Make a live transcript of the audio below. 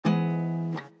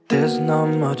There's not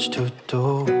much to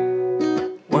do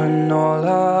when all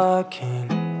I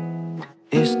can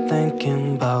is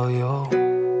thinking about you.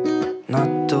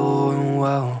 Not doing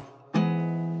well,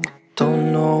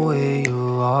 don't know where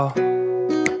you are,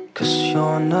 'cause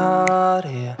you're not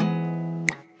here.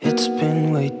 It's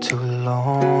been way too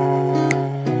long.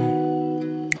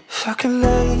 If I could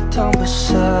lay down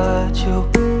beside you,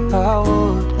 I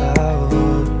would.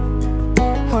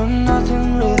 When nothing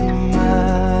really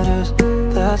matters,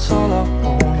 that's all I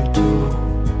wanna do.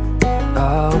 I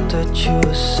hope that you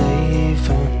are safe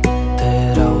and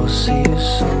that I will see you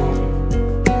soon.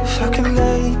 If I could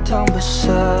lay down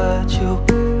beside you,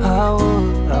 I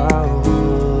would. I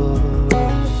would.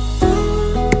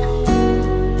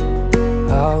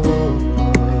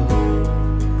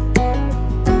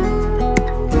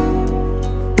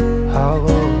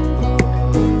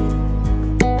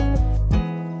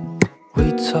 We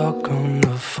talk on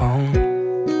the phone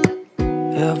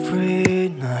every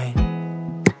night.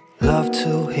 Love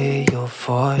to hear your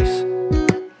voice.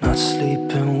 Not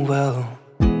sleeping well,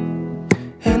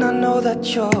 and I know that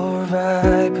you're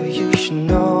right, but you should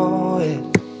know it.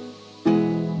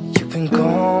 You've been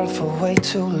gone for way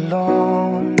too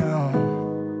long now.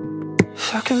 If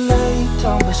I could lay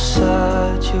down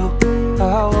beside you, I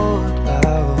would.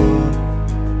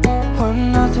 When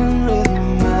nothing really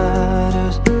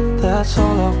matters, that's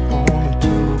all I wanna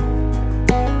do.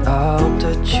 I hope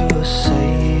that you are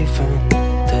safe and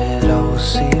that I will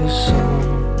see you soon.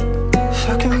 If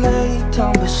I could lay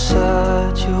down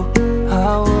beside you, I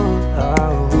would.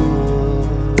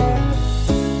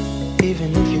 Even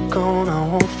if you're gone, I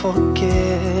won't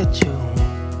forget you.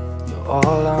 You're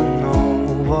all I know,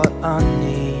 what I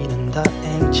need, and that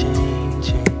ain't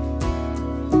changing.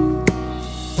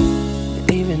 And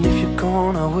even if you're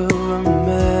gone, I will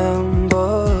remember.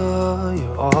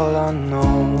 You're all I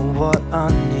know, what I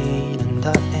need, and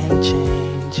that ain't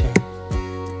changing.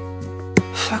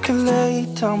 If I could lay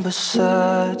down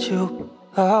beside you,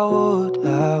 I would.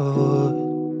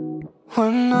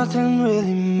 When nothing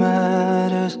really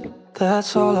matters, that's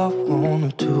all I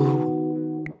wanna do.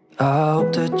 I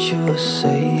hope that you are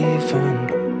safe and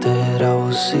that I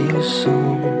will see you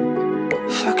soon.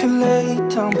 If I could lay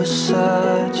down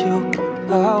beside you,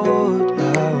 I would.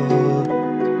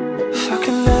 If I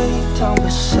could lay down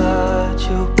beside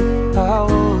you, I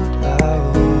would.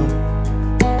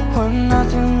 When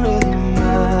nothing really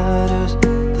matters,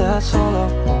 that's all I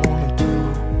wanna do.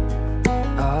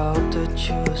 I hope that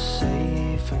you are safe.